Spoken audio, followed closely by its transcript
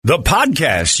The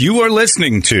podcast you are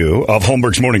listening to of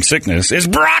Holmberg's Morning Sickness is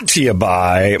brought to you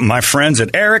by my friends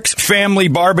at Eric's Family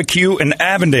Barbecue in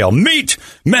Avondale. Meet,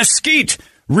 mesquite,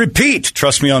 repeat.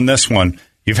 Trust me on this one.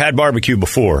 You've had barbecue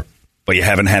before, but you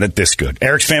haven't had it this good.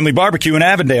 Eric's Family Barbecue in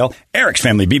Avondale,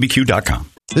 ericsfamilybbq.com.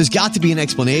 There's got to be an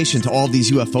explanation to all these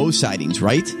UFO sightings,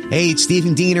 right? Hey, it's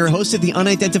Stephen Diener, host of the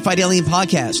Unidentified Alien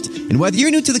Podcast. And whether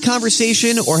you're new to the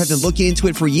conversation or have been looking into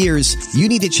it for years, you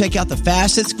need to check out the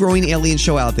fastest growing alien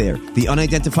show out there, the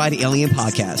Unidentified Alien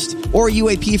Podcast, or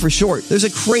UAP for short. There's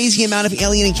a crazy amount of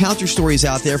alien encounter stories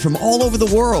out there from all over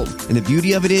the world. And the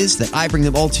beauty of it is that I bring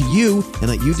them all to you and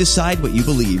let you decide what you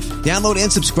believe. Download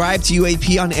and subscribe to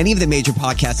UAP on any of the major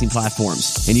podcasting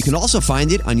platforms. And you can also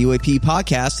find it on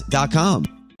UAPpodcast.com.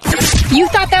 You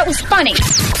thought that was funny.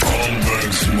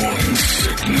 Holmberg's Morning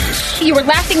Sickness. You were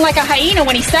laughing like a hyena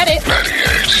when he said it.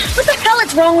 98. What the hell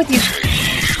is wrong with you?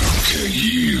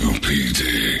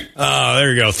 KUPD. Oh,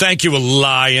 there you go. Thank you,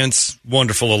 Alliance.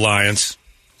 Wonderful Alliance.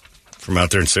 From out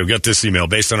there. And so we got this email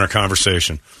based on our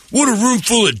conversation. What a room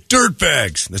full of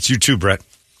dirtbags. That's you too, Brett.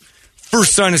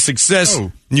 First sign of success,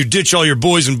 and you ditch all your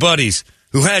boys and buddies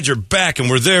who had your back and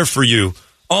were there for you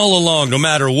all along, no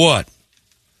matter what.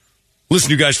 Listen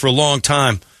to you guys for a long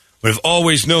time, but have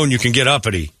always known you can get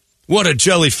uppity. What a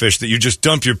jellyfish that you just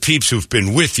dump your peeps who've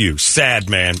been with you. Sad,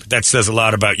 man. That says a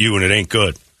lot about you, and it ain't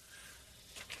good.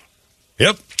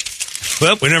 Yep.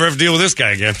 Well, we never have to deal with this guy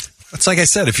again. It's like I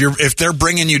said, if they're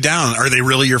bringing you down, are they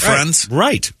really your friends?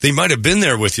 Right. They might have been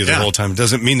there with you the whole time. It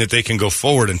doesn't mean that they can go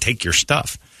forward and take your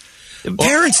stuff.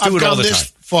 Parents do it all the time. I've gone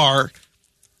this far,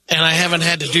 and I haven't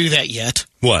had to do that yet.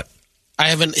 What? I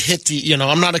haven't hit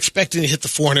I'm not expecting to hit the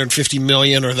 450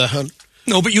 million or the...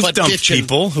 No, but you've dumped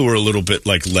people who are a little bit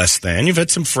like less than. You've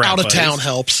had some frat buddies. Out of town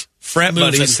helps. Frat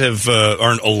buddies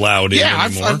aren't allowed in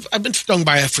anymore. I've been stung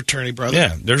by a fraternity brother.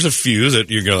 Yeah, there's a few that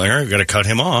you go, like, all right, got to cut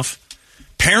him off.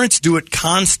 Parents do it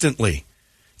constantly.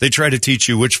 They try to teach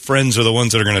you which friends are the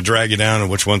ones that are going to drag you down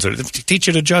and which ones are... They teach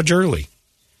you to judge early.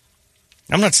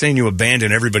 I'm not saying you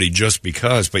abandon everybody just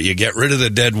because, but you get rid of the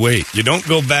dead weight. You don't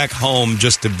go back home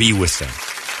just to be with them.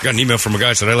 I got an email from a guy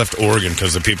that said, I left Oregon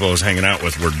because the people I was hanging out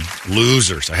with were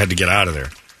losers. I had to get out of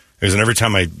there. Because every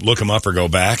time I look them up or go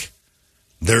back,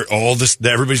 they're all this.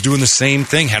 Everybody's doing the same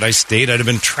thing. Had I stayed, I'd have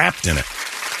been trapped in it.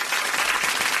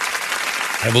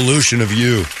 Evolution of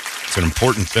you. It's an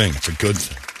important thing. It's a good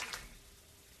thing.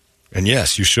 And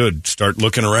yes, you should start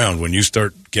looking around when you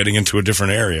start getting into a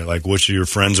different area, like which of your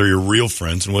friends are your real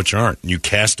friends and which aren't. And you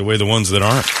cast away the ones that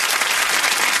aren't.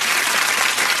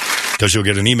 Because you'll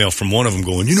get an email from one of them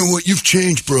going, you know what, you've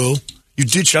changed, bro. You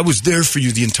ditched, I was there for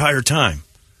you the entire time.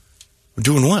 We're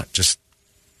doing what? Just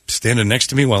standing next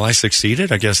to me while I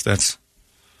succeeded? I guess that's...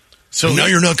 So now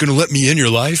you're not going to let me in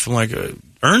your life? I'm like,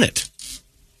 earn it.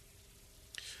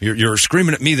 You're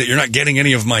screaming at me that you're not getting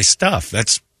any of my stuff.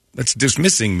 That's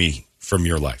dismissing me from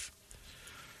your life.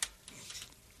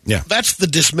 Yeah. That's the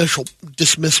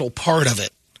dismissal part of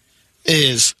it,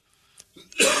 is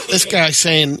this guy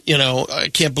saying, I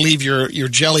can't believe you're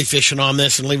jellyfishing on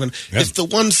this and leaving. Yeah. It's the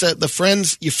ones that the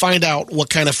friends, you find out what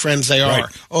kind of friends they are. Right.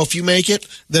 Oh, if you make it,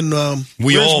 then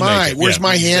where's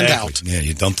my handout? Yeah,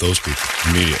 you dump those people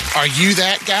immediately. Are you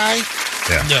that guy?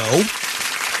 Yeah. No.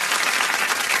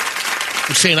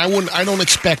 I'm saying I don't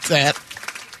expect that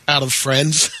out of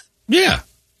friends. Yeah.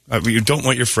 You don't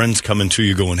want your friends coming to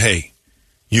you going, hey,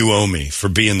 you owe me for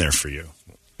being there for you.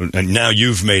 And now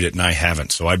you've made it and I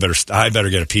haven't, so I better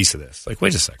get a piece of this. Like,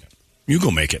 wait a second. You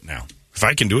go make it now. If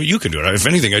I can do it, you can do it. If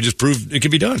anything, I just proved it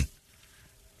could be done.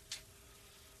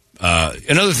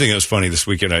 Another thing that was funny this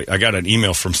weekend, I got an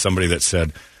email from somebody that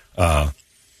said,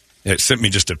 it sent me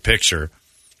just a picture.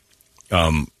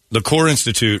 The Core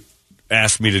Institute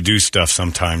asked me to do stuff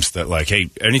sometimes that, like, hey,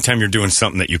 anytime you're doing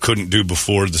something that you couldn't do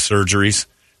before the surgeries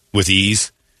with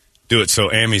ease, do it.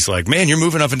 So Amy's like, man, you're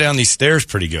moving up and down these stairs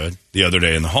pretty good the other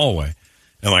day in the hallway.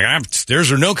 And I'm like, stairs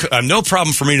are no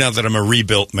problem for me now that I'm a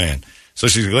rebuilt man. So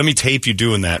she's like, let me tape you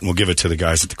doing that and we'll give it to the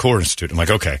guys at the Core Institute. I'm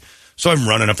like, okay. So I'm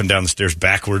running up and down the stairs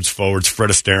backwards, forwards, Fred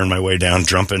Astaire my way down,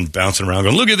 jumping, bouncing around,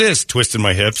 going, look at this, twisting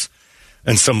my hips.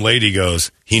 And some lady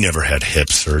goes, he never had hip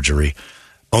surgery.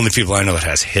 Only people I know that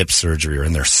has hip surgery are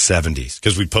in their 70s.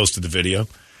 Because we posted the video.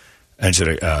 And she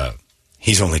said,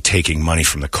 he's only taking money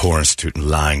from the Core Institute and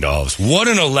lying to all of us. What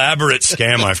an elaborate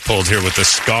scam I've pulled here with the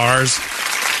scars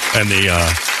and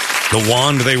the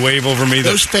wand they wave over me.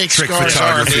 Those fake scars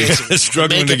are amazing.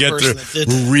 Struggling to get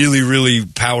through really, really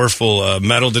powerful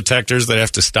metal detectors that I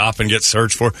have to stop and get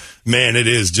searched for. Man, it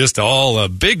is just all a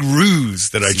big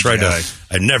ruse that I tried to...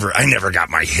 I never got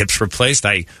my hips replaced.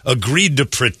 I agreed to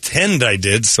pretend I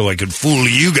did so I could fool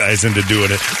you guys into doing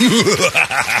it.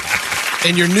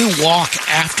 And your new walk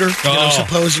after,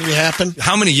 supposedly happened.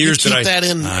 How many years did I that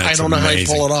in? I don't know how you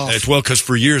pull it off. Because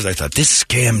for years I thought, this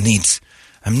scam needs...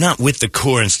 I'm not with the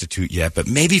Core Institute yet, but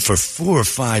maybe for 4 or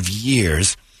 5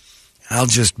 years, I'll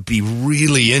just be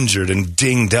really injured and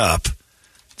dinged up.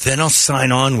 Then I'll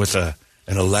sign on with an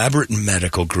elaborate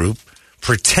medical group,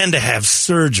 pretend to have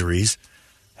surgeries,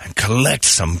 and collect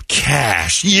some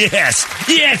cash. Yes,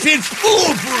 it's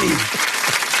foolproof.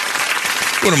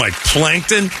 What am I,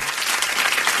 plankton?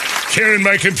 Carrying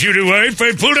my computer wife,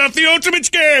 I pulled off the ultimate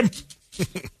scam.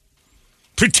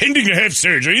 Pretending to have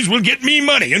surgeries will get me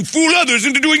money and fool others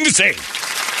into doing the same.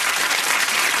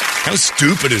 How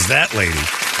stupid is that lady?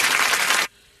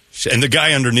 And the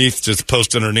guy underneath, just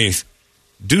post underneath,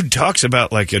 dude talks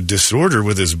about like a disorder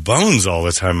with his bones all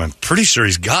the time. I'm pretty sure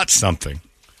he's got something.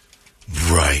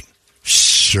 Right.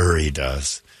 Sure he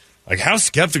does. Like, how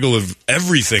skeptical of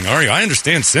everything are you? I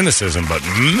understand cynicism, but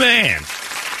man.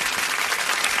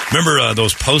 Remember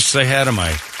those posts I had on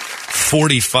my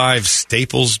 45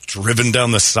 staples driven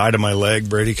down the side of my leg,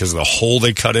 Brady, because of the hole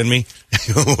they cut in me?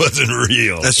 It wasn't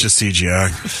real. That's just CGI.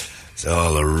 It's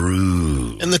all a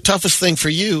ruse. And the toughest thing for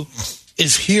you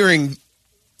is hearing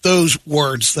those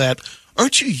words that,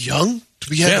 aren't you young to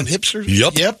be having hip surgery?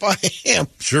 Yep, I am.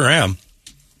 Sure am.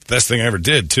 Best thing I ever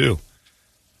did, too.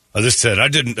 I just said,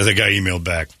 the guy emailed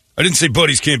back. I didn't say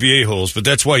buddies can't be a-holes, but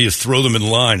that's why you throw them in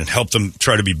line and help them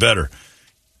try to be better.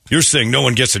 You're saying no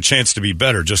one gets a chance to be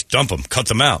better. Just dump them. Cut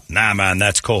them out. Nah, man,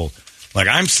 that's cold. Like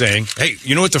I'm saying, hey,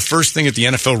 you know what the first thing at the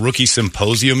NFL Rookie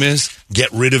Symposium is?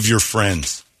 Get rid of your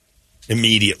friends.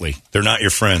 Immediately. They're not your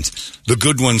friends. The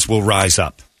good ones will rise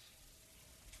up.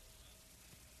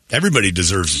 Everybody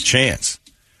deserves a chance.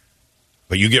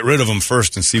 But you get rid of them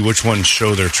first and see which ones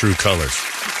show their true colors.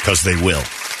 Because they will.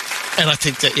 And I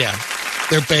think that,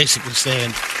 they're basically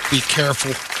saying, be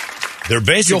careful.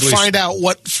 You'll find out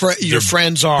what your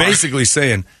friends are. Basically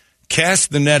saying,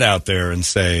 cast the net out there and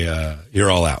say,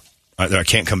 you're all out. I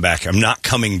can't come back. I'm not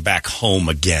coming back home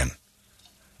again.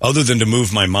 Other than to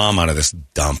move my mom out of this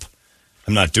dump.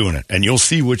 I'm not doing it. And you'll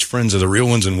see which friends are the real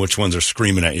ones and which ones are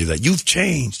screaming at you that you've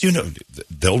changed.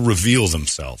 They'll reveal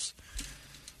themselves.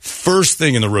 First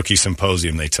thing in the Rookie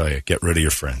Symposium, they tell you, get rid of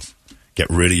your friends. Get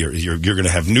rid of you're going to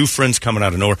have new friends coming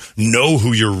out of nowhere. Know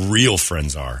who your real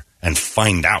friends are and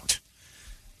find out.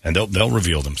 And they'll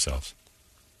reveal themselves.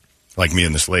 Like me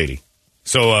and this lady.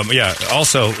 So,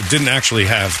 also didn't actually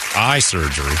have eye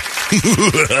surgery.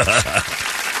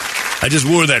 I just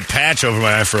wore that patch over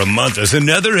my eye for a month as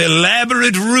another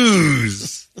elaborate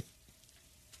ruse.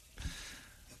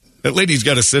 That lady's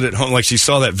got to sit at home like she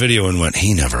saw that video and went,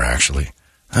 he never actually.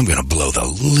 I'm going to blow the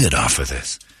lid off of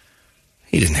this.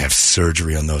 He didn't have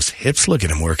surgery on those hips. Look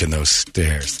at him working those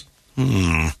stairs.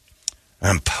 I'm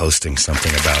posting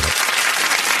something about it.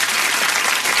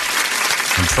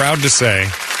 I'm proud to say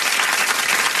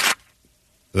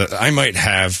that I might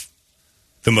have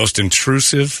the most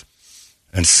intrusive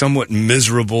and somewhat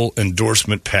miserable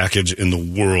endorsement package in the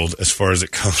world as far as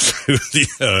it comes to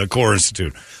the Core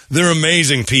Institute. They're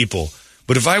amazing people.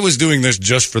 But if I was doing this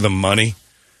just for the money,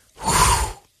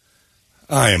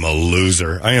 I am a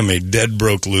loser. I am a dead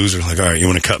broke loser. Like, all right, you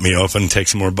want to cut me open and take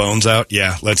some more bones out?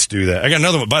 Yeah, let's do that. I got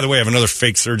another one. By the way, I have another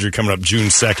fake surgery coming up June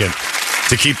 2nd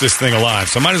to keep this thing alive.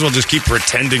 So I might as well just keep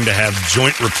pretending to have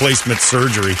joint replacement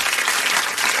surgery.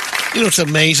 You know what's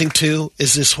amazing, too,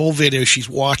 is this whole video, she's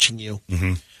watching you,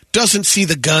 doesn't see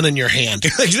the gun in your hand.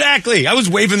 Exactly. I was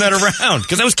waving that around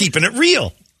because I was keeping it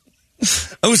real.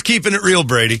 I was keeping it real,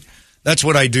 Brady. That's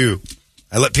what I do.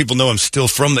 I let people know I'm still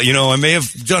from the, I may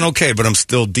have done okay, but I'm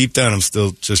still, deep down, I'm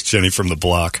still just Jenny from the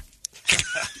block.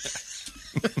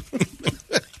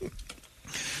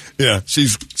 Yeah,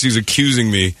 she's accusing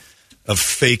me of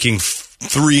faking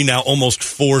 3, now almost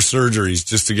 4 surgeries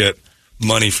just to get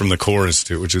money from the Core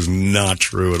Institute, which is not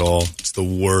true at all. It's the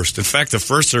worst. In fact, the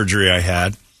first surgery I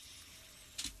had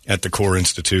at the Core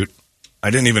Institute, I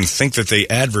didn't even think that they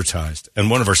advertised. And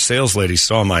one of our sales ladies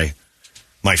saw my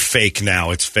fake,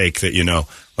 now it's fake that,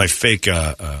 my fake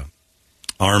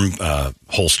arm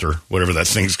holster, whatever that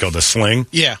thing's called, the sling.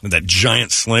 Yeah. That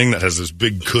giant sling that has this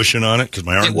big cushion on it because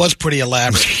my arm. It was pretty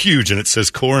elaborate. It was huge, and it says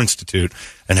Core Institute.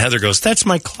 And Heather goes, that's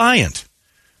my client.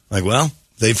 I'm like, well,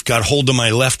 they've got hold of my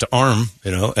left arm,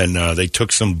 and they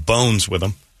took some bones with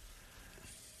them.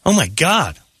 Oh, my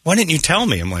God. Why didn't you tell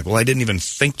me? I'm like, well, I didn't even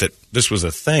think that this was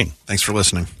a thing. Thanks for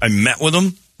listening. I met with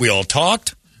them. We all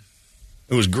talked.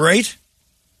 It was great.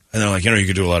 And they're like, you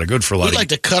could do a lot of good for a lot of... We'd like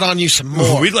to cut on you some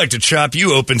more. We'd like to chop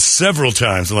you open several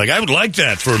times. I'm like, I would like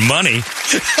that for money.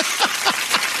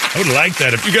 I would like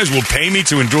that. If you guys will pay me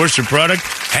to endorse your product,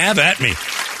 have at me.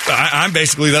 I'm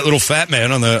basically that little fat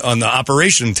man on the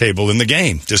operation table in the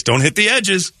game. Just don't hit the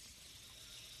edges.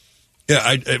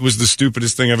 Yeah, it was the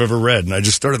stupidest thing I've ever read, and I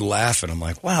just started laughing. I'm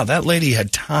like, wow, that lady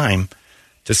had time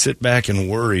to sit back and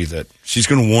worry that she's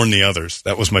going to warn the others.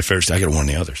 That was my favorite. I got to warn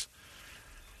the others.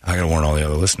 I got to warn all the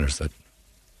other listeners that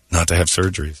not to have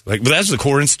surgeries. Like, but that's the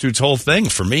Core Institute's whole thing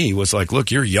for me was like, look,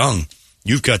 you're young.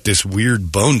 You've got this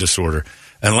weird bone disorder.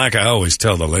 And like I always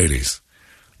tell the ladies,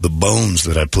 the bones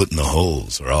that I put in the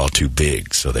holes are all too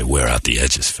big, so they wear out the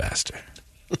edges faster.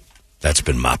 That's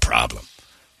been my problem.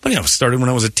 But, it started when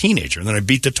I was a teenager, and then I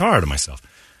beat the tar out of myself.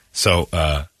 So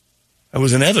it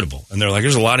was inevitable. And they're like,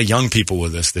 there's a lot of young people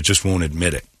with this that just won't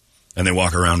admit it. And they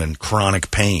walk around in chronic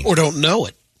pain. Or don't know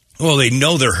it. Well, they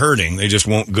know they're hurting. They just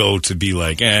won't go to be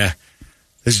like, this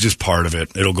is just part of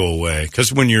it. It'll go away.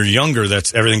 Because when you're younger,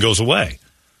 everything goes away.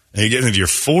 And you get into your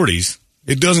 40s,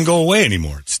 it doesn't go away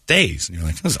anymore. It stays. And you're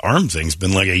like, this arm thing's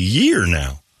been like a year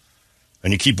now.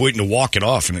 And you keep waiting to walk it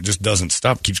off, and it just doesn't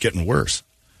stop. It keeps getting worse.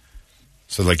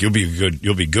 So, like, you'll be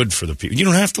good for the people. You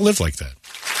don't have to live like that.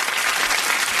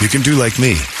 You can do like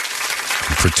me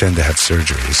and pretend to have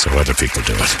surgery so other people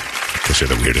do it. Because you're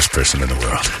the weirdest person in the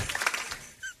world.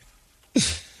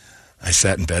 I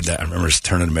sat in bed I remember just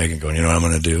turning to Megan going, you know what I'm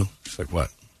going to do? She's like, what?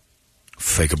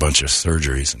 Fake a bunch of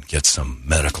surgeries and get some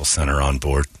medical center on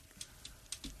board.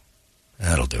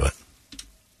 That'll do it.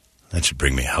 That should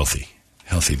bring me a healthy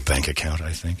bank account,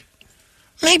 I think.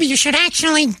 Maybe you should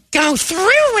actually go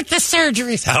through with the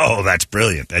surgeries. Oh, that's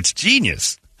brilliant. That's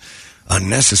genius.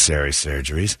 Unnecessary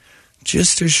surgeries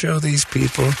just to show these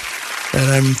people that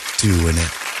I'm doing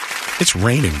it. It's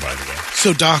raining, by the way.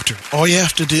 So, doctor, all I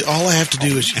have to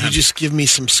do is you just give me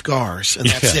some scars, and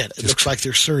that's it. It looks like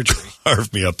there's surgery.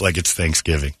 Carve me up like it's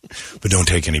Thanksgiving. But don't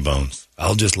take any bones.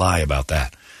 I'll just lie about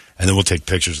that. And then we'll take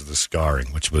pictures of the scarring,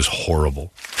 which was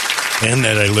horrible. And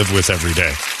that I live with every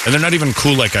day. And they're not even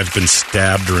cool like I've been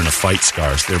stabbed or in a fight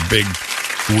scars. They're big,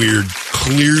 weird,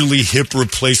 clearly hip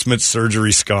replacement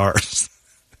surgery scars.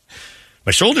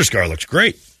 My shoulder scar looks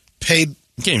great. Paid.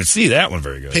 You can't even see that one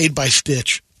very good. Paid by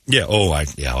stitch. Yeah. Oh,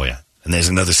 yeah. And there's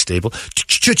another staple.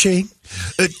 Cha-ching.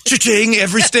 Cha-ching.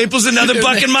 Every staple's another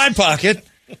buck in my pocket.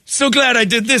 So glad I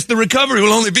did this. The recovery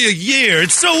will only be a year.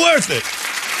 It's so worth it.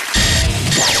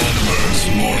 Holmberg's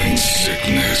Morning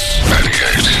Sickness.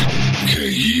 98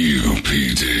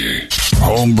 KUPD.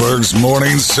 Holmberg's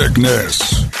Morning Sickness.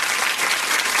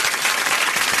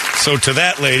 So to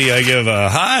that lady, I give a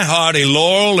high, hearty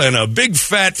Laurel and a big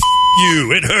fat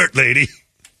you. It hurt, lady.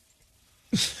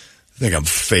 I think I'm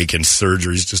faking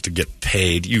surgeries just to get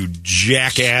paid. You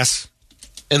jackass.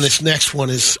 And this next one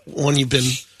is one you've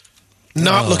been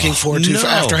not looking forward to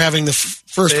after having the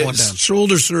first one done.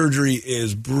 Shoulder surgery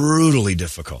is brutally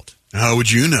difficult. How would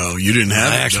you know? You didn't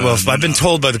have it done. Well, I've been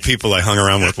told by the people I hung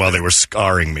around with while they were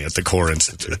scarring me at the Core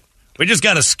Institute. We just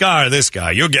got to scar this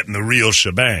guy. You're getting the real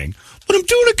shebang. But I'm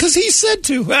doing it because he said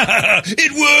to.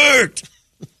 It worked.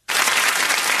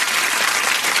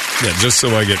 Yeah, just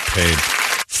so I get paid.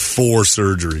 4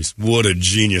 surgeries. What a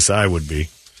genius I would be.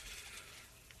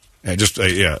 I just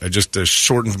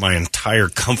shortened my entire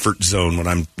comfort zone when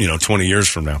I'm 20 years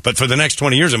from now. But for the next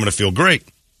 20 years, I'm going to feel great.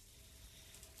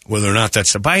 Whether or not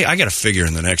that's... I got to figure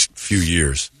in the next few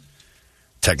years,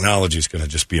 technology is going to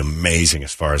just be amazing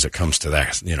as far as it comes to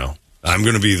that. I'm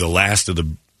going to be the last of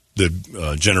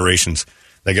the generations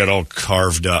that got all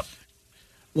carved up.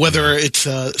 Whether it's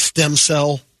a stem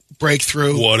cell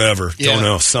breakthrough. Whatever. Yeah. Don't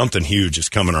know. Something huge is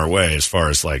coming our way as far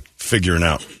as like figuring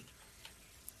out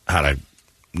how to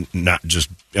not just...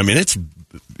 I mean,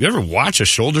 you ever watch a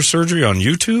shoulder surgery on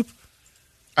YouTube?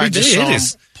 I just saw him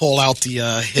pull out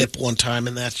the hip one time,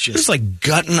 and that's just... It's like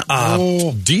gutting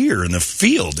a deer in the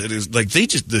field. It is like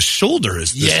the shoulder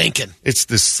is... yanking. It's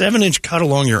the 7-inch cut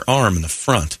along your arm in the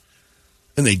front.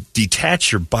 And they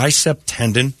detach your bicep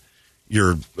tendon,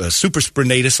 your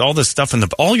supraspinatus, all this stuff, and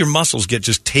all your muscles get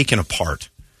just taken apart.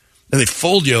 And they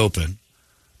fold you open,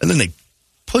 and then they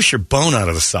push your bone out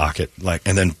of the socket,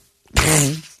 and then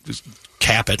just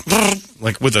cap it,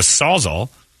 like with a Sawzall.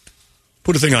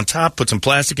 Put a thing on top, put some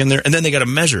plastic in there, and then they got to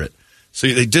measure it. So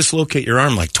they dislocate your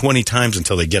arm like 20 times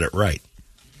until they get it right.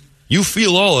 You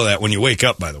feel all of that when you wake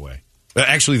up, by the way.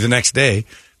 Actually, the next day,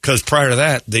 because prior to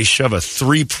that, they shove a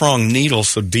 3-prong needle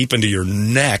so deep into your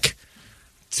neck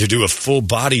to do a full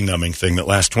body numbing thing that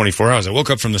lasts 24 hours. I woke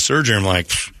up from the surgery, I'm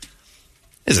like,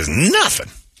 this is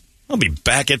nothing. I'll be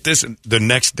back at this the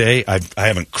next day. I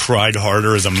haven't cried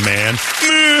harder as a man.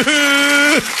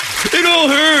 It all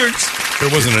hurts. There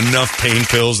wasn't enough pain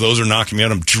pills. Those are knocking me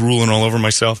out. I'm drooling all over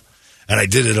myself. And I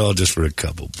did it all just for a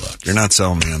couple bucks. You're not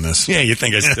selling me on this. Yeah, you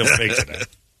think I still faked it.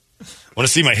 Want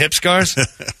to see my hip scars?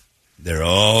 They're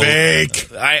all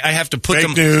fake. I have to put Fake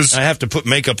them. news. I have to put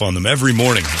makeup on them every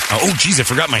morning. Oh, geez, I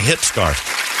forgot my hip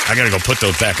scarf. I got to go put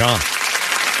those back on.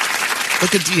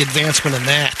 Look at the advancement in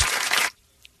that.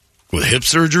 With hip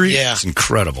surgery? Yeah. It's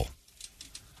incredible.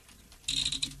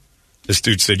 This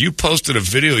dude said, you posted a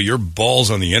video of your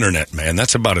balls on the internet, man.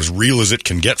 That's about as real as it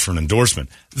can get for an endorsement.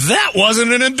 That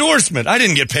wasn't an endorsement. I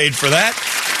didn't get paid for that.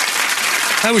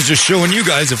 I was just showing you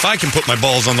guys if I can put my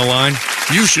balls on the line,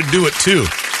 you should do it too.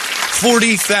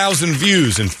 40,000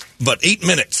 views in but 8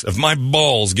 minutes of my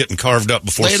balls getting carved up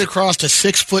before. Laid across a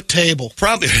 6-foot table.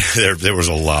 Probably there was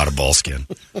a lot of ball skin.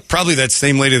 Probably that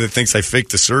same lady that thinks I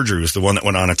faked the surgery was the one that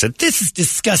went on and said, "This is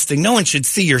disgusting. No one should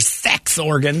see your sex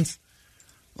organs."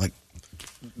 Like,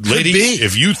 lady,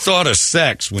 if you thought of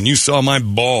sex when you saw my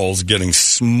balls getting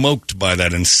smoked by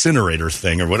that incinerator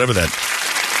thing or whatever that,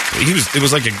 it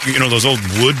was like those old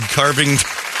wood carving.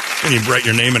 And you write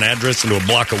your name and address into a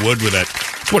block of wood with that.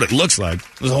 That's what it looks like.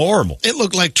 It was horrible. It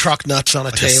looked like truck nuts on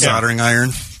a table. A soldering iron.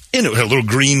 And it had a little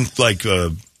green,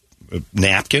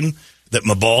 napkin that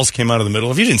my balls came out of the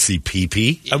middle of. You didn't see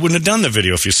pee-pee. I wouldn't have done the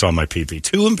video if you saw my pee-pee.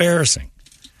 Too embarrassing.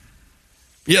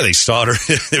 Yeah, they soldered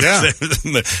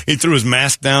it. He threw his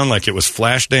mask down like it was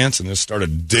Flashdance and just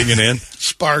started digging in.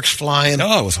 Sparks flying.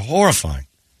 Oh, it was horrifying.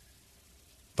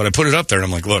 But I put it up there and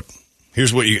I'm like, look.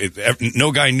 Here's what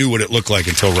no guy knew what it looked like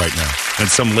until right now. And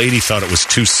some lady thought it was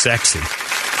too sexy.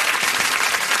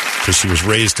 Because she was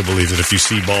raised to believe that if you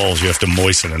see balls, you have to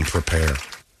moisten and prepare.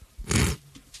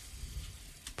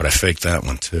 But I faked that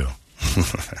one, too.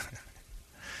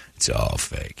 It's all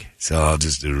fake. It's all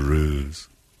just a ruse.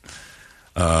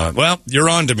 Well, you're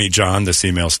on to me, John, this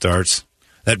email starts.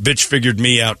 That bitch figured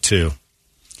me out, too.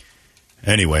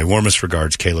 Anyway, warmest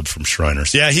regards, Caleb from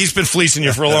Shriners. Yeah, he's been fleecing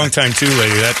you for a long time, too,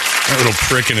 lady. That little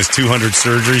prick in his 200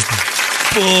 surgeries.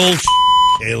 Bullshit,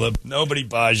 Caleb. Nobody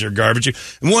buys your garbage.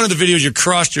 In one of the videos, you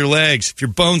crossed your legs. If your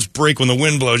bones break when the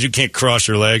wind blows, you can't cross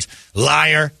your legs.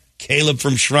 Liar. Caleb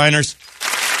from Shriners.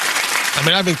 I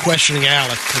mean, I've been questioning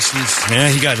Alec because he's... Yeah,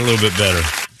 he got a little bit better.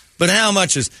 But how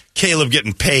much is Caleb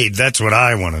getting paid? That's what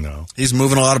I want to know. He's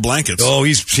moving a lot of blankets. Oh,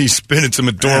 he's spinning some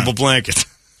adorable blankets.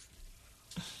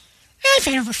 I've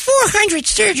had over 400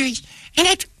 surgeries, and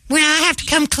I have to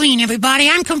come clean, everybody.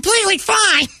 I'm completely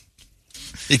fine.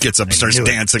 He gets up and starts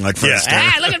dancing like Fred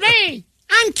Astaire. Ah, look at me.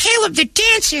 I'm Caleb the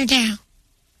dancer now.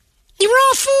 You were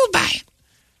all fooled by it.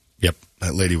 Yep,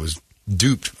 that lady was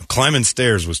duped. Climbing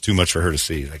stairs was too much for her to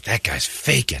see. Like, that guy's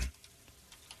faking.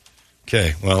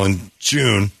 Okay, well, in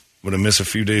June, when I miss a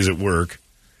few days at work,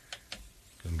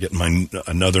 I'm getting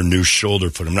another new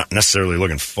shoulder put. I'm not necessarily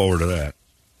looking forward to that.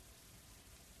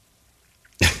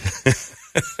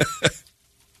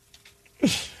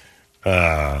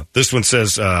 This one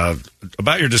says,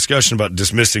 about your discussion about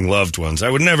dismissing loved ones. I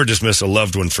would never dismiss a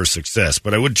loved one for success,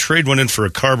 but I would trade one in for a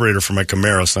carburetor for my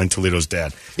Camaro, signed Toledo's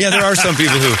dad. Yeah, there are some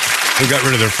people who got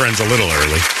rid of their friends a little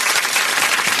early.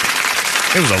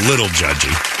 It was a little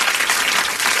judgy.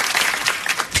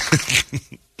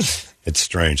 It's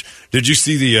strange. Did you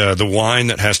see the wine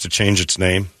that has to change its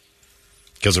name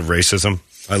because of racism?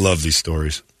 I love these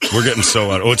stories. We're getting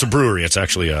so out. Oh, it's a brewery. It's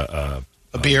actually a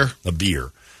beer. A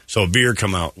beer. So a beer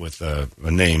come out with a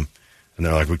name, and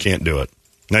they're like, we can't do it.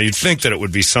 Now, you'd think that it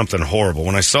would be something horrible.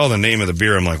 When I saw the name of the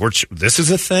beer, I'm like, this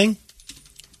is a thing?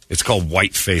 It's called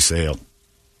Whiteface Ale.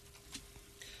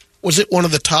 Was it one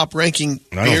of the top-ranking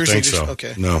beers? I don't think so.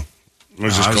 Okay. No. I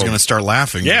was going to start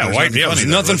laughing. Yeah, there's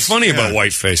nothing funny about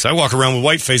Whiteface. I walk around with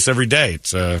Whiteface every day.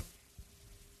 It's,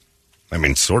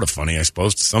 sort of funny, I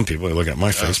suppose, to some people. They look at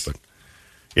my face, but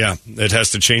yeah, it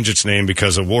has to change its name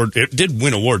because it did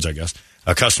win awards, I guess.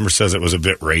 A customer says it was a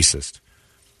bit racist.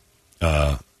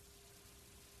 It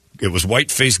was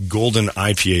Whiteface Golden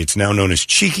IPA. It's now known as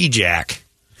Cheeky Jack.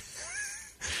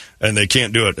 And they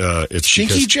can't do it. It's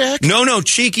Cheeky Jack? No,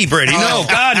 Cheeky Brady. No,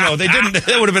 God, no. They didn't.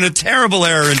 That would have been a terrible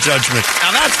error in judgment.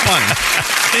 Now that's funny.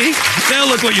 See? Now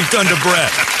look what you've done to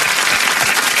Brett.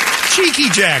 Cheeky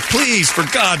Jack, please, for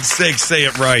God's sake, say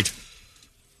it right.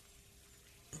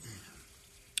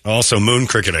 Also, Moon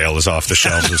Cricket Ale is off the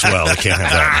shelves as well. They can't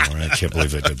have that anymore. I can't believe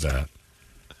they did that.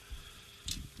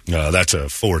 That's a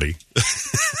 40.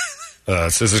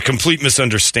 It says a complete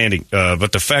misunderstanding,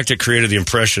 but the fact it created the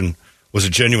impression was a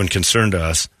genuine concern to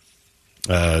us.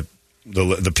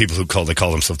 The people who call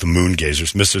themselves the Moon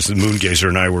Gazers. Mrs. Moon Gazer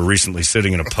and I were recently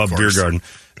sitting in a pub beer garden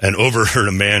and overheard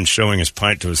a man showing his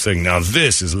pint to us saying, "Now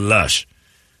this is lush,"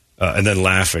 and then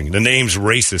laughing. The name's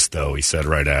racist, though, he said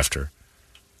right after.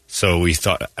 So we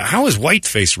thought, how is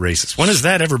whiteface racist? When has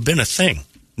that ever been a thing?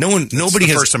 Nobody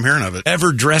has first I'm hearing of it.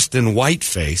 Ever dressed in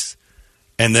whiteface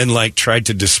and then tried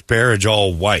to disparage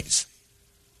all whites.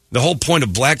 The whole point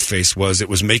of blackface was it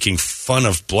was making fun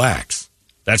of blacks.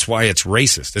 That's why it's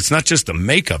racist. It's not just the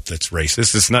makeup that's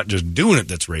racist. It's not just doing it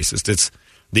that's racist. It's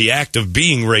the act of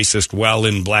being racist while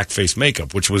in blackface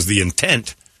makeup, which was the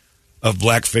intent of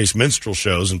blackface minstrel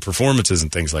shows and performances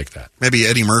and things like that. Maybe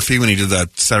Eddie Murphy when he did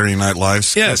that Saturday Night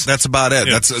Live. Yes. That's about it.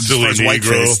 Yeah. That's as far as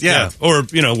whiteface. Yeah. Or,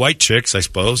 white chicks, I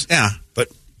suppose. Yeah. But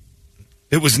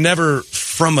it was never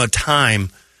from a time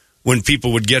when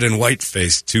people would get in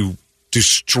whiteface to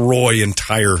destroy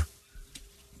entire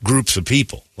groups of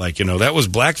people. Like, that was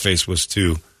blackface, was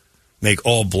to make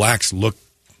all blacks look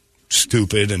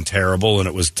stupid and terrible, and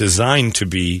it was designed to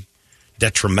be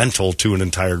detrimental to an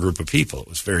entire group of people. It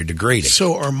was very degrading.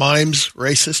 So are mimes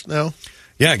racist now?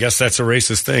 Yeah, I guess that's a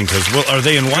racist thing. Because, are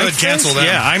they in whiteface? Cancel them.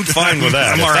 Yeah, I'm fine with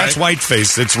that. I'm if all that's right.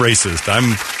 whiteface, it's racist.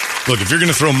 Look, if you're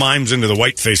going to throw mimes into the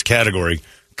whiteface category,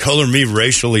 color me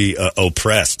racially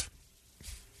oppressed.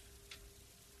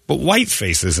 But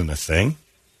whiteface isn't a thing.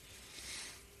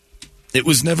 It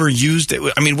was never used.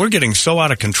 We're getting so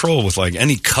out of control with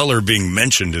any color being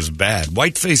mentioned is bad.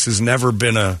 Whiteface has never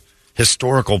been a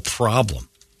historical problem.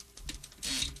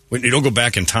 When you don't go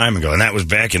back in time and go, and that was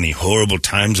back in the horrible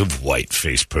times of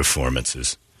whiteface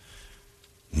performances.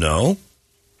 No.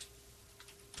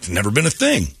 It's never been a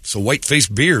thing. So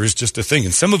whiteface beer is just a thing.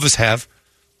 And some of us have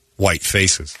white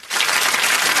faces.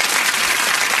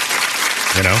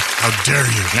 How dare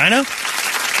you? I know.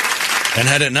 And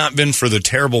had it not been for the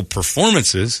terrible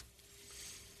performances,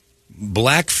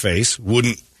 blackface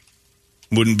wouldn't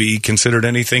be considered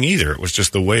anything either. It was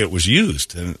just the way it was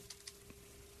used.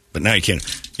 But now you can't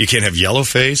have yellow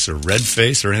face or red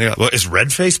face or anything else. Well, is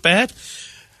red face bad?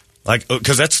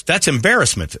 Because that's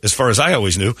embarrassment as far as I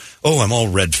always knew. Oh, I'm all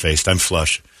red faced. I'm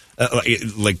flush.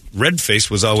 Red face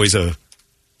was always a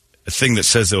thing that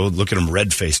says, oh, look at them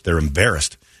red faced. They're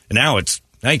embarrassed. And now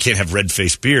you can't have red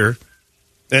faced beer.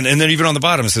 And then even on the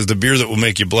bottom it says the beer that will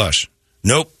make you blush.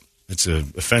 Nope. It's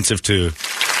offensive to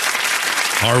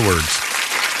our words.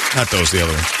 Not those, the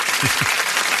other ones.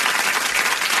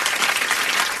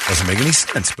 Doesn't make any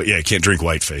sense. But yeah, you can't drink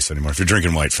whiteface anymore. If you're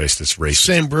drinking whiteface, that's racist.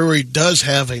 Same brewery does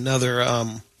have another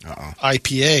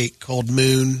IPA called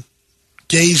Moon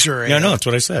Gazer. Yeah, no, that's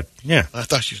what I said. Yeah. I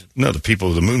thought you said. No,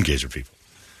 the Moon Gazer people.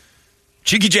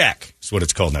 Cheeky Jack is what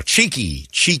it's called now. Cheeky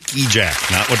Jack,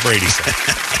 not what Brady said.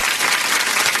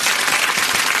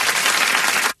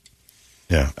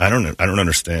 Yeah, I don't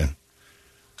understand.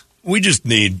 We just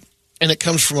need... And it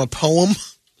comes from a poem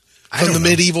from the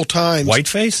medieval times.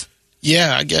 Whiteface?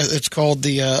 Yeah, I guess it's called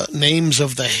the Names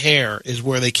of the Hair is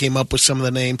where they came up with some of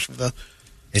the names for the...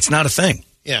 It's not a thing.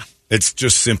 Yeah. It's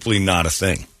just simply not a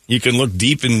thing. You can look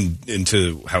deep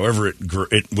into however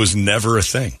it was never a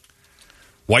thing.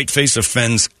 Whiteface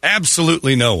offends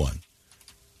absolutely no one.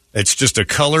 It's just a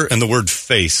color and the word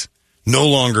face no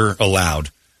longer allowed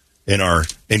in our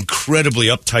incredibly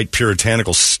uptight,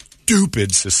 puritanical,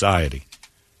 stupid society.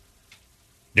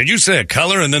 Did you say a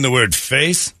color and then the word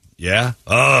face? Yeah?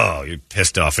 Oh, you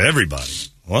pissed off everybody.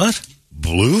 What?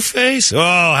 Blue face? Oh,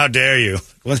 how dare you.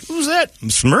 Who's that?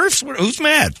 Smurfs? Who's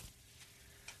mad?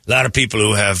 A lot of people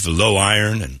who have low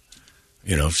iron and,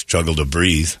 struggle to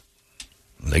breathe,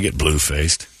 they get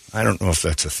blue-faced. I don't know if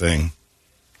that's a thing.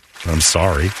 I'm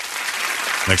sorry.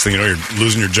 Next thing you know, you're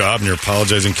losing your job and you're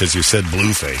apologizing because you said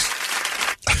blue-face.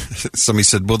 Somebody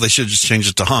said, well, they should just change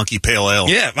it to Honky Pale Ale.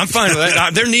 Yeah, I'm fine with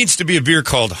that. There needs to be a beer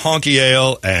called Honky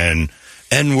Ale and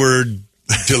N-Word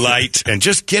Delight, and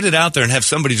just get it out there and have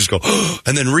somebody just go,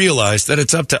 and then realize that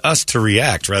it's up to us to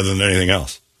react rather than anything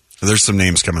else. There's some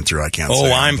names coming through I can't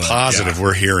say. Oh, I'm positive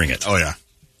we're hearing it. Oh, yeah.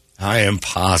 I am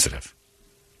positive.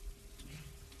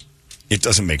 It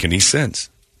doesn't make any sense.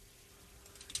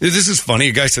 This is funny.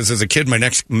 A guy says, as a kid, my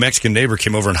next Mexican neighbor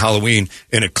came over on Halloween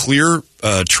in a clear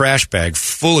trash bag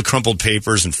full of crumpled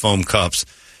papers and foam cups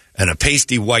and a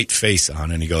pasty white face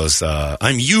on. And he goes,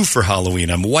 I'm you for Halloween.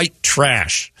 I'm white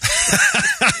trash.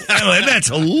 That's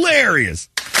hilarious.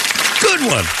 Good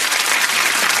one.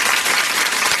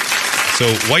 So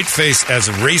whiteface as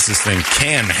a racist thing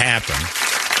can happen.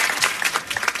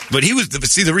 But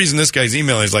the reason this guy's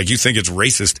emailing is you think it's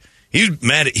racist. He's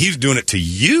mad he's doing it to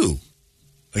you.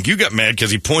 You got mad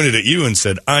because he pointed at you and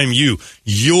said, I'm you.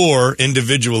 You're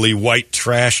individually white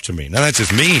trash to me. Now, that's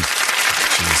just mean.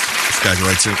 Jeez, this guy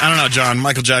writes it. I don't know, John.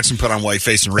 Michael Jackson put on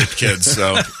whiteface and raped kids,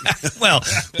 so. Well,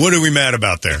 what are we mad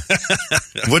about there?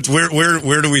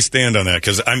 Where do we stand on that?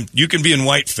 Because you can be in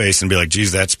whiteface and be like,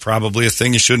 geez, that's probably a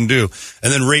thing you shouldn't do.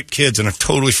 And then rape kids, and I've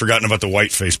totally forgotten about the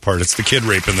whiteface part. It's the kid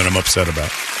raping that I'm upset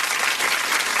about.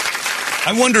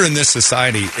 I wonder in this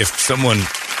society if someone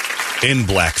in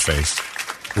blackface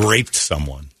raped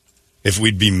someone, if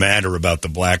we'd be madder about the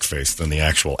blackface than the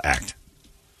actual act.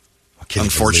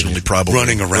 Unfortunately, probably.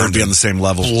 Running around. We'd be on the same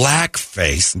level.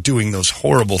 Blackface, doing those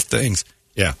horrible things.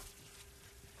 Yeah.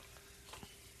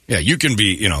 Yeah, you can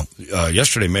be,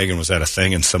 yesterday Megan was at a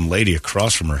thing and some lady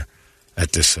across from her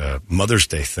at this Mother's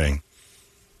Day thing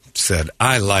said,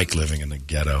 I like living in the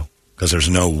ghetto because there's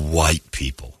no white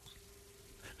people.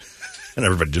 And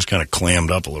everybody just kind of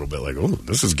clammed up a little bit like, oh,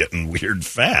 this is getting weird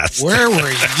fast. Where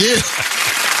were you?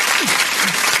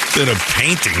 At a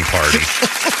painting party.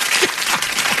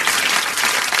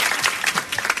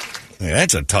 Yeah,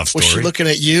 that's a tough story. Was she looking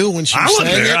at you when she I was wasn't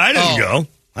saying there. it? I didn't go.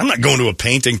 I'm not going to a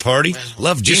painting party.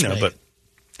 Love just Gina, me. but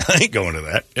I ain't going to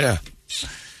that. Yeah.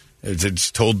 It's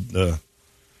told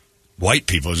white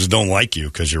people just don't like you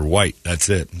because you're white. That's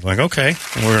it. I'm like, okay,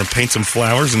 we're going to paint some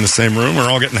flowers in the same room.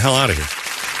 We're all getting the hell out of here.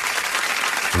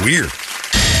 Weird.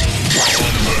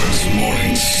 Holmberg's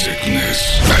Morning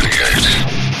Sickness.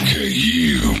 98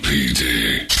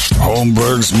 KUPD.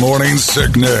 Holmberg's Morning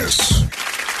Sickness.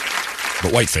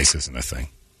 But whiteface isn't a thing.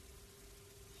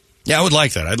 Yeah, I would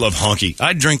like that. I'd love honky.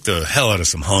 I'd drink the hell out of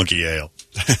some honky ale.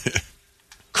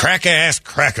 Crack-ass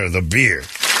cracker, the beer.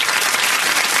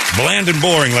 Bland and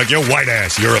boring like your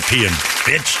white-ass European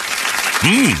bitch.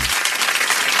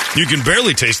 You can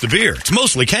barely taste the beer. It's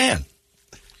mostly can.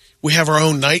 We have our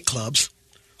own nightclubs,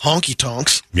 honky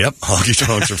tonks. Yep, honky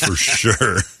tonks are for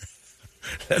sure.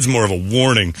 That's more of a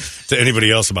warning to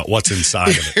anybody else about what's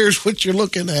inside of it. Here's what you're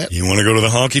looking at. You want to go to the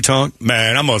honky tonk?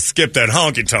 Man, I'm going to skip that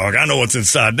honky tonk. I know what's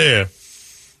inside there.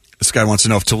 This guy wants to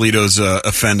know if Toledo's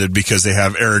offended because they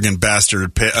have arrogant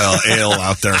bastard ale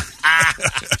out there.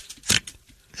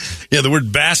 Yeah, the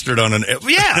word bastard on an...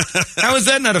 Yeah, how is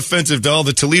that not offensive to all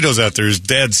the Toledos out there whose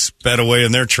dads spat away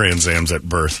in their Trans Ams at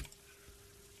birth?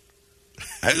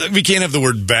 We can't have the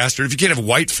word bastard. If you can't have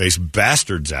whiteface,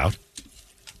 bastard's out.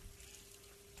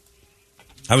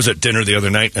 I was at dinner the other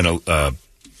night, and a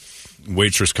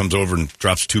waitress comes over and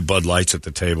drops 2 Bud Lights at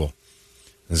the table.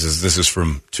 This is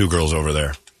from 2 girls over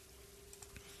there.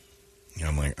 And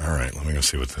I'm like, all right, let me go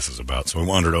see what this is about. So I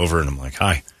wandered over, and I'm like,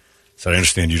 hi. So I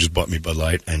understand you just bought me Bud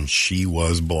Light, and she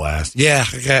was blasted. Yeah,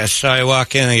 I saw you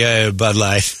walk in and got a Bud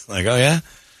Light. Like, oh, yeah?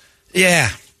 Yeah.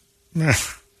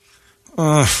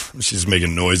 She's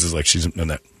making noises like she's in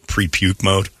that pre-puke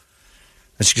mode.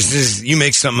 And she goes, you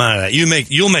make something out of that.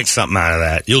 You'll make something out of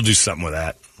that. You'll do something with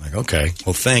that. I'm like, okay,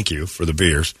 well, thank you for the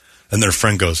beers. And their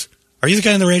friend goes, are you the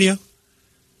guy on the radio?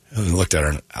 And I looked at her,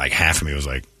 and like half of me was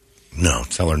like, no,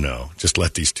 tell her no. Just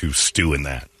let these 2 stew in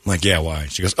that. I'm like, yeah, why?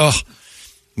 She goes, oh,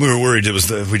 we were worried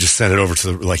we just sent it over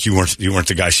to like you weren't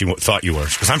the guy she thought you were.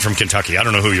 She goes, I'm from Kentucky. I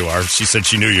don't know who you are. She said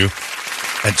she knew you.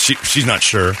 And she's not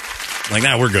sure. I'm like,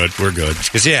 nah, we're good. We're good.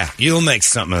 She goes, yeah, you'll make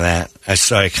something of that. I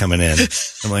saw you coming in.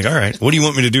 I'm like, all right. What do you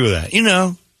want me to do with that?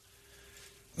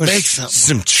 Make something.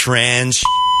 Some trans.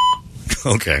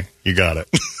 Okay, you got it.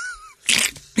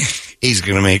 He's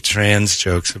going to make trans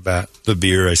jokes about the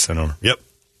beer I sent over. Yep,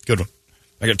 good one.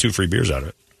 I got 2 free beers out of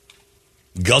it.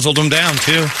 Guzzled them down,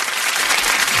 too.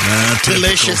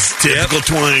 Delicious. Typical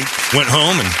twang. Went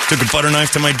home and took a butter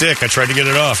knife to my dick. I tried to get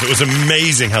it off. It was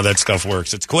amazing how that stuff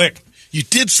works. It's quick. You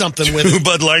did something with 2 it.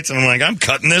 Bud Lights, and I'm like, I'm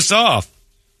cutting this off.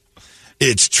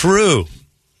 It's true.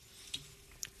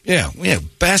 Yeah,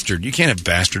 bastard. You can't have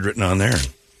bastard written on there.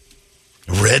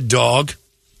 Red dog.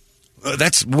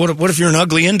 That's what if you're an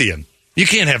ugly Indian? You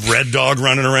can't have red dog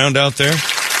running around out there.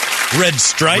 Red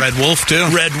stripe. Red wolf, too.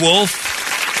 Red wolf.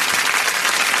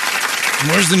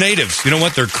 Where's the natives? You know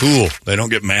what? They're cool. They don't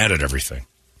get mad at everything.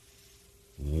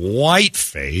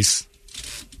 Whiteface.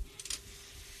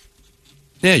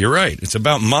 Yeah, you're right. It's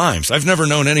about mimes. I've never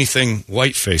known anything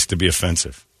whiteface to be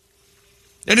offensive.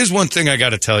 It is one thing I got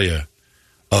to tell you,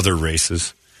 other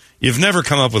races. You've never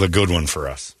come up with a good one for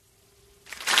us.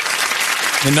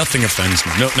 And nothing offends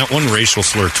me. No, not one racial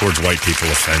slur towards white people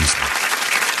offends me.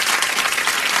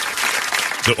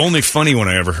 The only funny one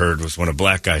I ever heard was when a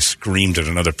black guy screamed at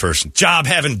another person, job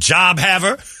having job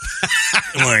haver.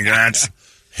 I'm like, that's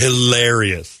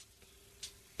hilarious.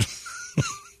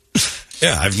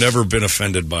 Yeah, I've never been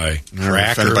offended by Never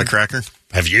cracker. offended by cracker?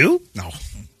 Have you? No.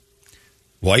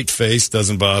 White face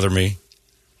doesn't bother me.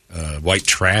 White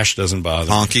trash doesn't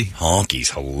bother Honky. me. Honky's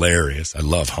hilarious. I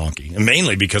love honky. And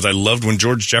mainly because I loved when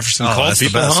George Jefferson called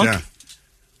people honky. Yeah.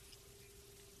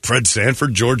 Fred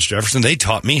Sanford, George Jefferson, they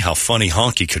taught me how funny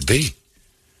honky could be.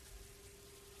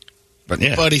 But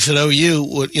yeah. Buddies at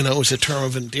OU, it was a term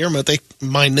of endearment.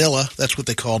 Manila, that's what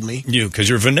they called me. You, because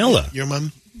you're vanilla. You're my...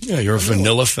 Yeah, you're a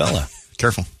vanilla fella.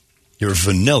 Careful. You're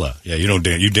vanilla. Yeah, you don't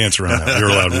dance. You dance around that. You're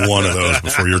allowed one of those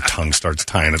before your tongue starts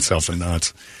tying itself in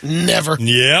knots. Never.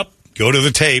 Yep. Go to the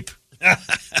tape.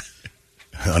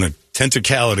 On a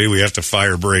Tentacality, we have to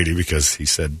fire Brady because he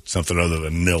said something other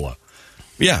than Nilla.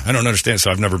 Yeah, I don't understand, so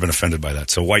I've never been offended by that.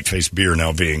 So white-face beer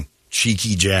now being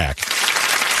Cheeky Jack.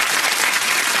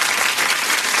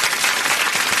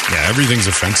 Yeah, everything's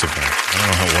offensive now. I don't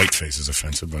know how white-face is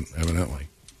offensive, but evidently.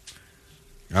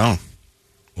 Oh.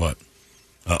 What?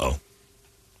 Uh-oh.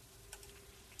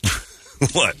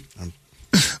 What?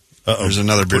 Uh-oh. There's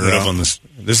another beer Putting it out. up on this.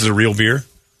 This is a real beer?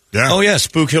 Yeah. Oh, yeah,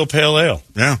 Spook Hill Pale Ale.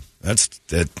 Yeah. That's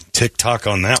the TikTok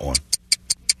on that one.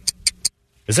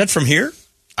 Is that from here?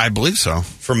 I believe so.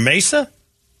 From Mesa?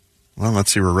 Well,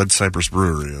 let's see where Red Cypress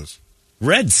Brewery is.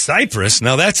 Red Cypress?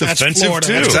 Now that's offensive, Florida.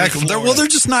 too. That's Exactly. They're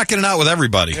just knocking it out with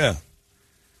everybody. Yeah.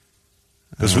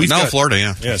 Now Florida,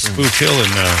 yeah. Yeah, Spook Hill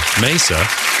and Mesa,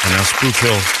 and now Spook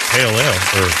Hill Pale Ale.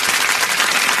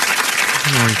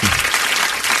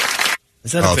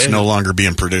 Is that It's no longer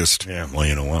being produced. Yeah, well,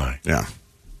 you know why. Yeah.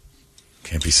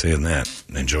 Can't be saying that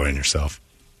and enjoying yourself.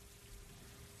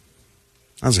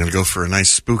 I was going to go for a nice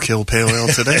Spook Hill Pale Ale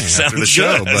today after Sounds the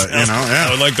show, good. but yeah. I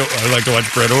would like to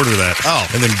watch Brett order that. Oh.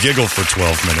 And then giggle for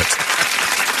 12 minutes.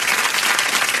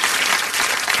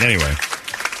 Anyway.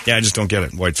 Yeah, I just don't get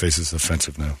it. Whiteface is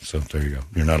offensive now. So there you go.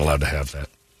 You're not allowed to have that.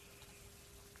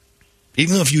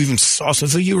 Even though if you even saw, so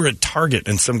if you were at Target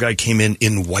and some guy came in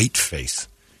whiteface,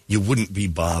 you wouldn't be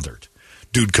bothered.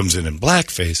 Dude comes in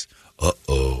blackface,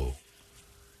 uh-oh.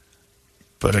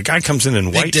 But a guy comes in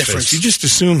whiteface, difference. you just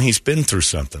assume he's been through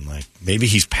something. Like, maybe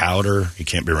he's powder, he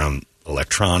can't be around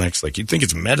electronics. Like, you'd think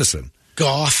it's medicine.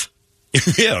 Goth.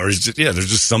 Yeah, or it's just, there's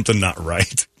just something not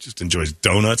right. Just enjoys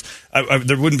donuts.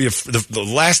 There wouldn't be the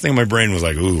last thing in my brain was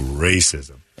like, ooh,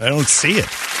 racism. I don't see it.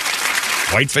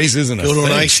 Whiteface isn't a Go to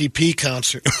thing. an ICP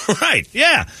concert. Right,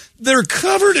 yeah. They're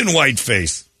covered in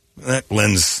whiteface. That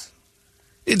lends...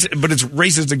 But it's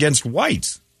racist against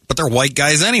whites. But they're white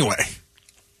guys anyway.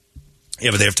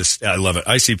 Yeah, but they have to... I love it.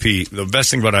 ICP, the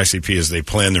best thing about ICP is they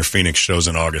plan their Phoenix shows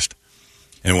in August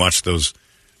and watch those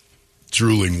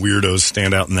drooling weirdos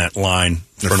stand out in that line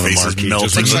in front of the marquee. Melting,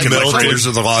 Just looking like Raiders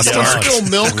of the Lost Ark. Spill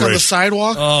milk on the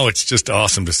sidewalk. Oh, it's just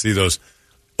awesome to see those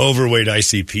overweight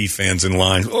ICP fans in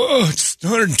line. Oh, it's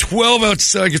 112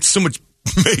 outside. I get so much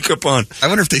makeup on. I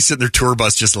wonder if they sit in their tour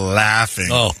bus just laughing.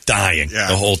 Oh, dying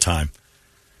the whole time.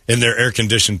 In their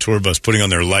air-conditioned tour bus, putting on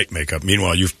their light makeup.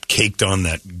 Meanwhile, you've caked on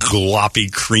that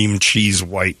gloppy cream cheese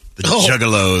white. The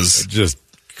juggalos. Just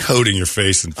coating your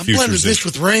face in I future blended this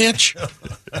with ranch.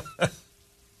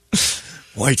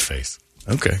 Whiteface.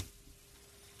 Okay.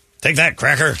 Take that,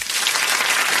 Cracker.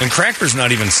 And Cracker's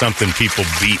not even something people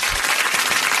beep.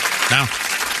 No.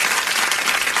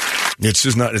 It's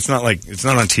just not, it's not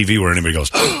on TV where anybody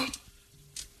goes,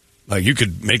 like you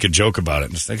could make a joke about it.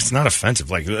 And it's not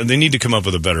offensive. Like they need to come up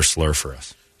with a better slur for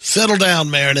us. Settle down,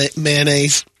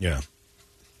 mayonnaise. Yeah.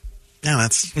 No,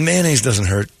 that's... Mayonnaise doesn't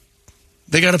hurt.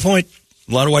 They got a point.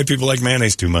 A lot of white people like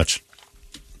mayonnaise too much.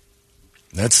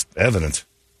 That's evident.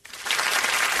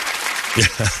 Yeah,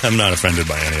 I'm not offended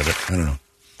by any of it. I don't know.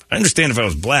 I understand if I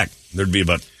was black, there'd be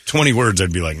about 20 words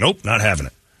I'd be like, nope, not having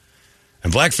it.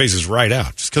 And blackface is right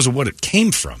out just because of what it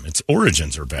came from. Its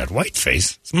origins are bad.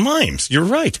 Whiteface, it's mimes. You're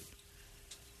right.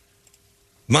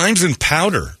 Mimes and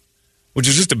Powder, which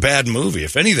is just a bad movie.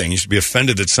 If anything, you should be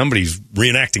offended that somebody's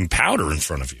reenacting Powder in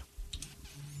front of you.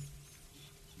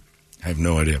 I have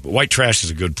no idea. But white trash is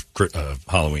a good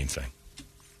Halloween thing.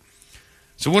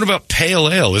 So what about pale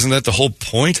ale? Isn't that the whole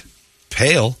point?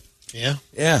 Pale. Yeah.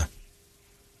 Yeah.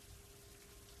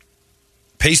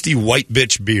 Pasty white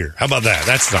bitch beer. How about that?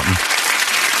 That's something.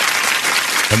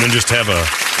 And then just have a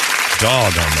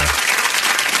dog on there.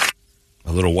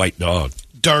 A little white dog.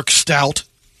 Dark stout.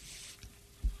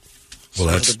 Well,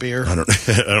 It's that's not a beer. I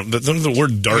don't the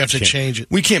word dark. You have to change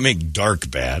it. We can't make dark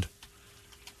bad.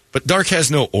 But dark has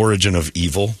no origin of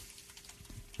evil,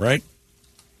 right?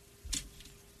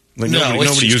 Like No,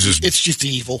 nobody uses it's just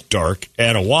evil. dark.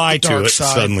 Add a Y The to dark it,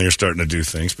 side. suddenly you're starting to do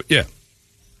things. But yeah,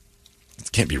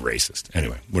 it can't be racist.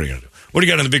 Anyway, what are you going to do? What do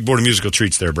you got on the big board of musical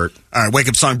treats there, Bert? All right, Wake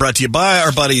Up Song brought to you by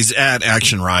our buddies at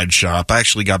Action Ride Shop. I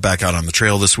actually got back out on the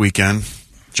trail this weekend,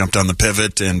 jumped on the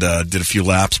pivot and did a few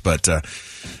laps, but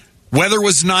weather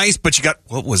was nice, but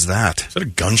what was that? Is that a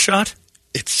gunshot?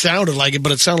 It sounded like it,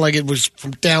 but it sounded like it was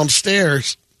from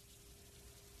downstairs.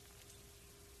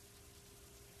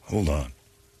 Hold on.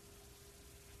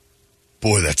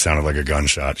 Boy, that sounded like a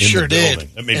gunshot. In Sure the did.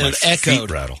 building. That made And my it feet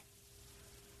echoed. rattle.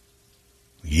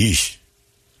 Yeesh.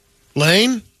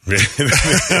 Lane? Maybe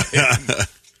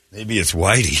it's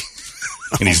Whitey,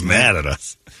 and he's mad at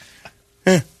us.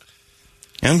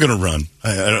 I'm going to run.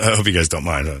 I hope you guys don't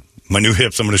mind. My new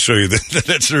hips, I'm going to show you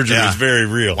that surgery is very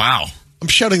real. Wow. I'm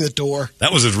shutting the door.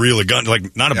 That was a real gun,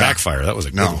 like not a backfire. That was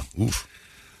a good one. Oof.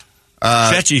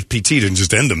 ChatGPT didn't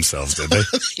just end themselves, did they?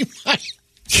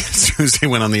 As soon as they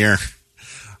went on the air.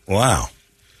 Wow.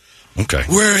 Okay.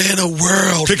 We're in a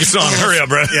world. Pick a song. Hurry up,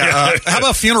 Brett. Yeah. How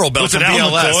about Funeral Bell Was from it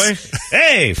Al BLS? McCoy?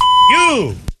 Hey,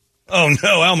 you. Oh,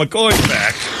 no. Al McCoy's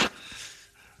back.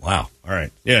 Wow. All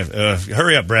right. Yeah.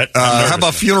 Hurry up, Brett. How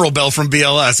about Funeral Bell from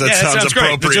BLS? That sounds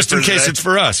appropriate. Great, but just in case today. it's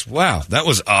for us. Wow. That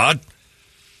was odd.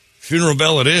 Funeral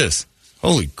Bell it is.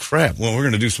 Holy crap. Well, we're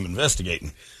going to do some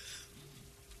investigating.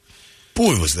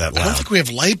 Boy, was that loud. I don't think we have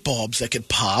light bulbs that could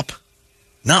pop.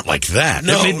 Not like that.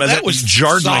 No, that was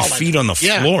jarred my solid. feet on the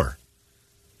floor.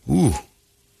 Ooh.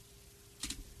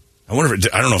 I wonder if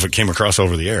I don't know if it came across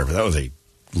over the air, but that was a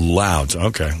loud.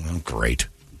 Okay, well, great.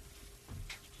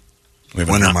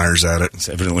 Wintermeyer's at it. It's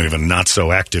evidently we have a not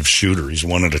so active shooter. He's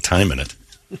one at a time in it.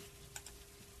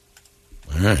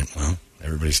 All right. Well,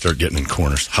 everybody start getting in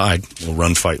corners. Hide. We'll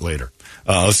run fight later.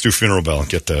 Let's do Funeral Bell and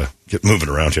get moving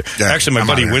around here. Yeah, actually, my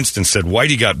buddy Winston said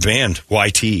Whitey got banned.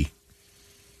 YT.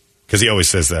 Because he always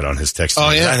says that on his text.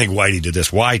 Oh, yeah. I think Whitey did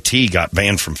this. YT got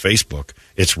banned from Facebook.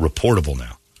 It's reportable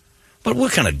now. But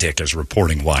what kind of dick is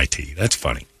reporting YT? That's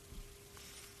funny.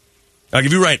 Like,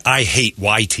 if you write, I hate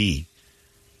YT,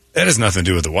 that has nothing to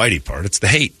do with the Whitey part. It's the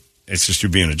hate. It's just you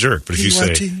being a jerk. But if you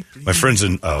say, my friend's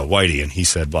in Whitey, and he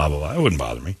said blah, blah, blah, it wouldn't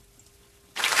bother me.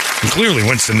 And clearly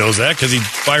Winston knows that because he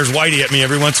fires Whitey at me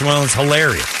every once in a while. It's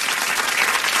hilarious.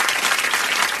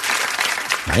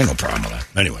 I ain't no problem with that.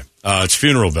 Anyway, it's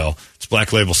Funeral Bell. It's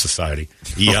Black Label Society.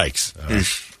 Yikes.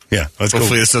 Yeah, let's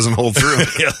Hopefully this doesn't hold through.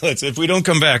 Yeah, if we don't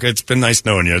come back, it's been nice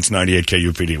knowing you. It's 98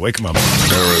 KUPD. Wake 'em up.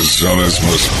 Arizona's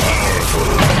most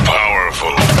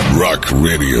powerful rock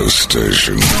radio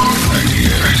station.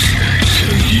 98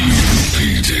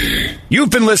 KUPD. You've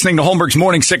been listening to Holmberg's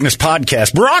Morning Sickness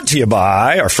Podcast, brought to you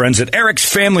by our friends at Eric's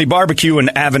Family Barbecue in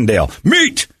Avondale.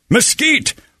 Meet,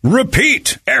 mesquite,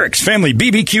 repeat.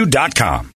 Eric'sFamilyBBQ.com.